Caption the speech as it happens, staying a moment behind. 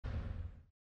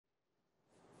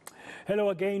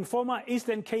Hello again. Former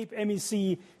Eastern Cape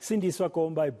MEC Sindiswa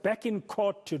Gomba back in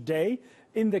court today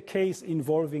in the case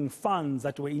involving funds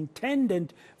that were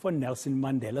intended for Nelson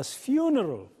Mandela's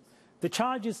funeral. The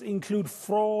charges include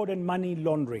fraud and money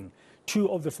laundering.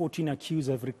 2 of the 14 accused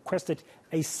have requested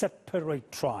a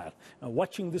separate trial. Now,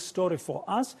 watching this story for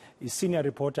us is senior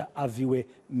reporter Aviwe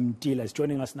Mtila. Is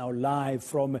joining us now live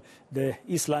from the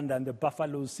East London, the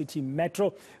Buffalo City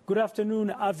Metro. Good afternoon,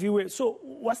 Aviwe. So,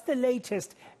 what's the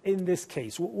latest in this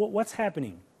case? What's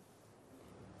happening?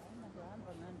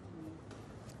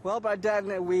 Well,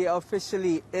 Bradan, we are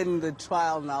officially in the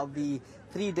trial now. The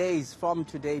 3 days from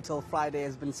today till Friday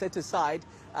has been set aside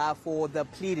for the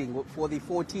pleading, for the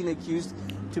 14 accused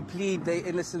to plead their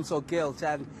innocence or guilt.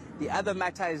 And the other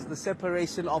matter is the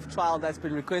separation of trial that's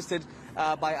been requested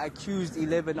by accused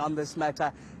 11 on this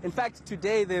matter. In fact,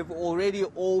 today they've already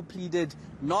all pleaded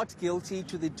not guilty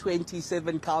to the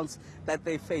 27 counts that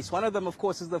they face. One of them, of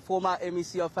course, is the former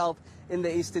MEC of Health in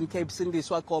the Eastern Cape,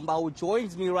 Sindiswa Gomba, who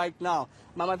joins me right now.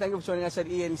 Mama, thank you for joining us at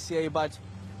eNCA, but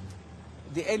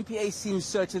the NPA seems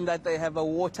certain that they have a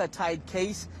watertight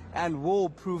case and will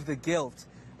prove the guilt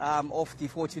of the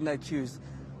 14 accused.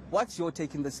 What's your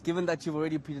take in this, given that you've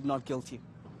already pleaded not guilty?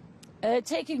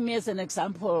 Taking me as an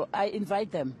example, I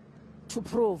invite them to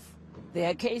prove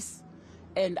their case,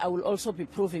 and I will also be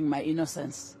proving my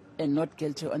innocence and not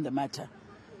guilty on the matter.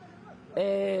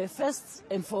 First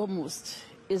and foremost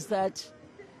is that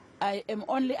I am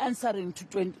only answering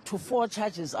to 4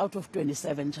 charges out of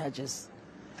 27 charges.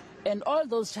 And all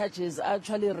those charges are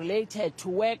actually related to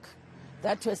work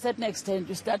that to a certain extent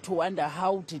you start to wonder,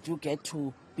 how did you get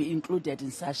to be included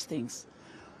in such things?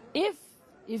 If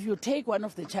you take one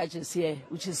of the charges here,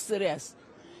 which is serious,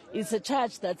 it's a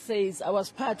charge that says I was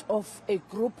part of a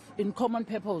group in common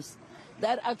purpose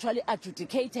that actually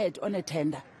adjudicated on a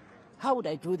tender. How would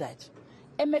I do that?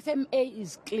 MFMA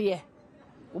is clear.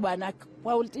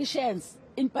 Politicians,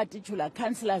 in particular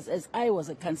councillors, as I was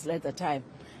a councillor at the time,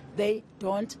 they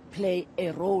don't play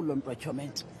a role on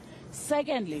procurement.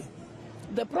 Secondly,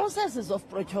 the processes of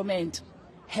procurement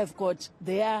have got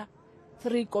their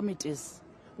 3 committees.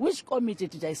 Which committee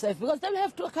did I serve? Because they will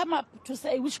have to come up to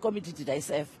say which committee did I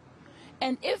serve.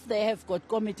 And if they have got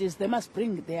committees, they must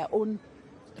bring their own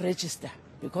register,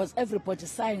 because everybody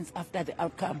signs after the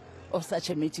outcome of such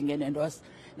a meeting and endorse.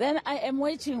 Then I am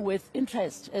waiting with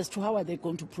interest as to how are they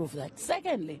going to prove that.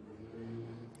 Secondly,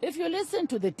 if you listen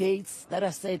to the dates that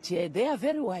are set here, they are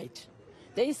very wide.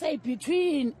 They say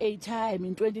between a time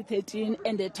in 2013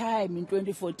 and a time in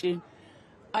 2014.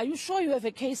 Are you sure you have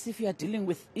a case if you are dealing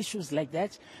with issues like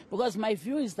that? Because my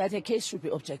view is that a case should be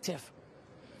objective.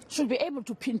 Should be able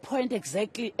to pinpoint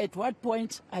exactly at what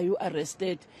point are you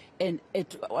arrested and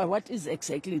what is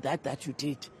exactly that you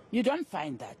did. You don't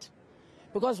find that.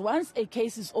 Because once a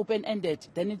case is open-ended,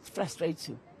 then it frustrates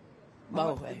you.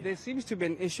 There seems to be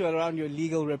an issue around your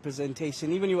legal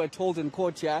representation. Even you were told in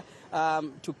court here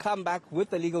to come back with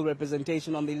the legal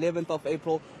representation on the 11th of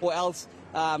April, or else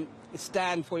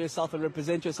stand for yourself and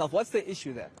represent yourself. What's the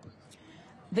issue there?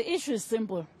 The issue is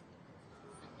simple.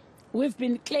 We've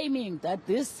been claiming that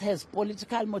this has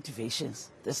political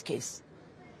motivations, this case.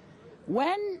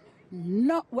 When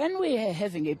we are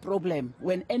having a problem,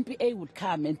 when NPA would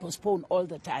come and postpone all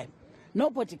the time,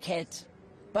 nobody cared.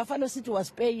 Buffalo City was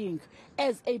paying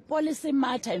as a policy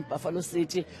matter in Buffalo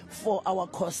City for our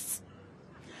costs.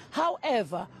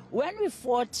 However, when we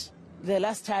fought the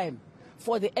last time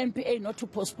for the NPA not to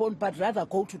postpone but rather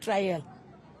go to trial,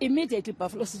 immediately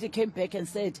Buffalo City came back and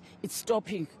said it's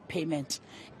stopping payment.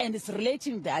 And it's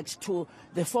relating that to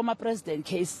the former president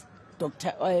case,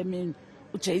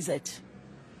 JZ.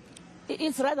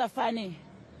 It's rather funny.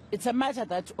 It's a matter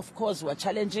that, of course, we're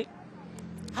challenging.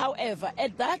 However,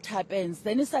 as that happens,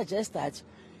 then it suggests that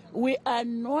we are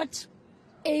not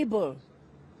able,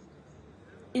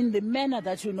 in the manner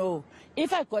that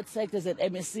if I got sacked as an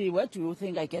MSc, where do you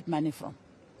think I get money from?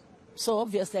 So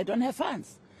obviously I don't have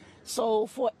funds. So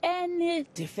for any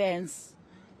defense,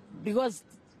 because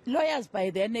lawyers by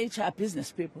their nature are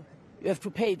business people, you have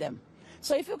to pay them.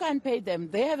 So if you can't pay them,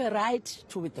 they have a right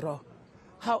to withdraw.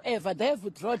 However, they have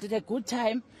withdrawn at a good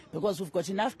time, because we've got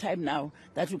enough time now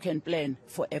that we can plan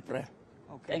for April.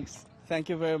 Okay. Thanks. Thank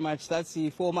you very much. That's the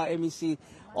former MEC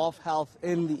of Health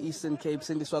in the Eastern Cape,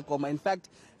 Sindiswa Gomba. In fact,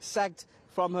 sacked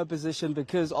from her position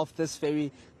because of this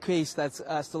very case that's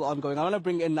still ongoing. I want to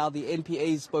bring in now the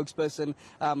NPA's spokesperson,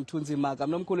 Tunzi Maga.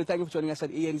 Nomkhulu, thank you for joining us at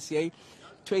eNCA.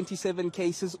 27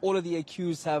 cases, all of the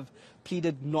accused have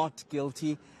pleaded not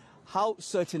guilty. How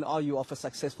certain are you of a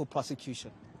successful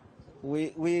prosecution?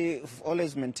 We've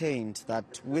always maintained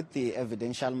that with the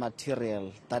evidential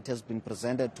material that has been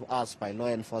presented to us by law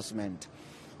enforcement,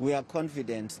 we are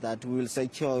confident that we will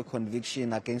secure a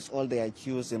conviction against all the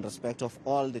accused in respect of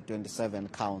all the 27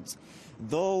 counts.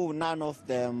 Though none of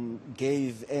them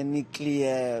gave any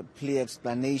clear plea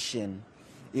explanation,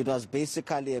 it was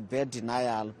basically a bare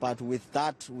denial, but with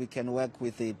that we can work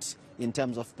with it in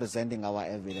terms of presenting our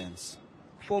evidence.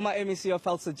 Former MEC of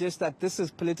Health suggests that this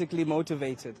is politically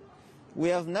motivated. We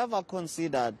have never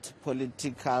considered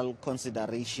political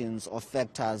considerations or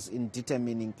factors in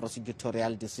determining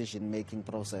prosecutorial decision-making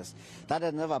process. That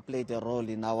has never played a role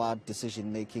in our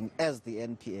decision-making as the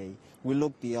NPA. We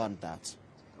look beyond that.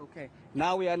 Okay.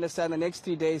 Now we understand the next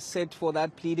 3 days set for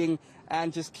that pleading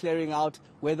and just clearing out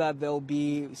whether there will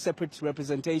be separate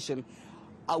representation.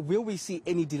 Will we see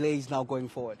any delays now going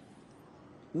forward?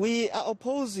 We are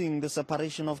opposing the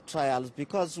separation of trials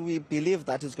because we believe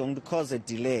that it's going to cause a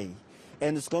delay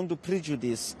and it's going to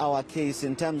prejudice our case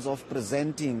in terms of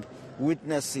presenting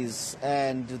witnesses,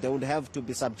 and they would have to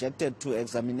be subjected to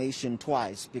examination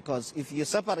twice, because if you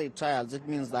separate trials, it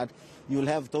means that you'll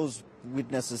have those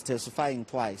witnesses testifying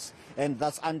twice, and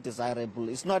that's undesirable.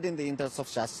 It's not in the interest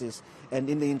of justice and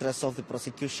in the interest of the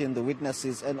prosecution, the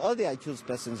witnesses, and all the accused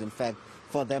persons, in fact,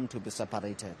 for them to be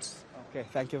separated. Okay,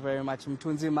 thank you very much.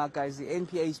 Mthunzi Maka is the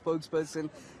NPA spokesperson,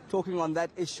 talking on that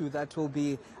issue that will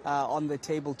be on the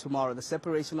table tomorrow. The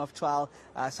separation of trial,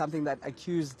 something that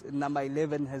accused number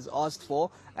 11 has asked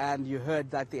for, and you heard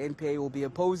that the NPA will be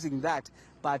opposing that,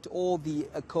 but all the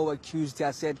co-accused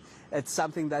have said it's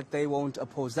something that they won't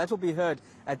oppose. That will be heard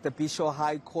at the Bisho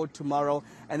High Court tomorrow,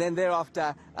 and then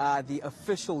thereafter the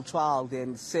official trial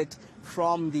then set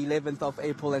from the 11th of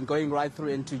April and going right through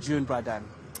into June, Bradan.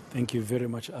 Thank you very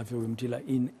much, Aviwe Mtila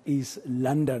in East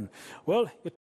London. Well,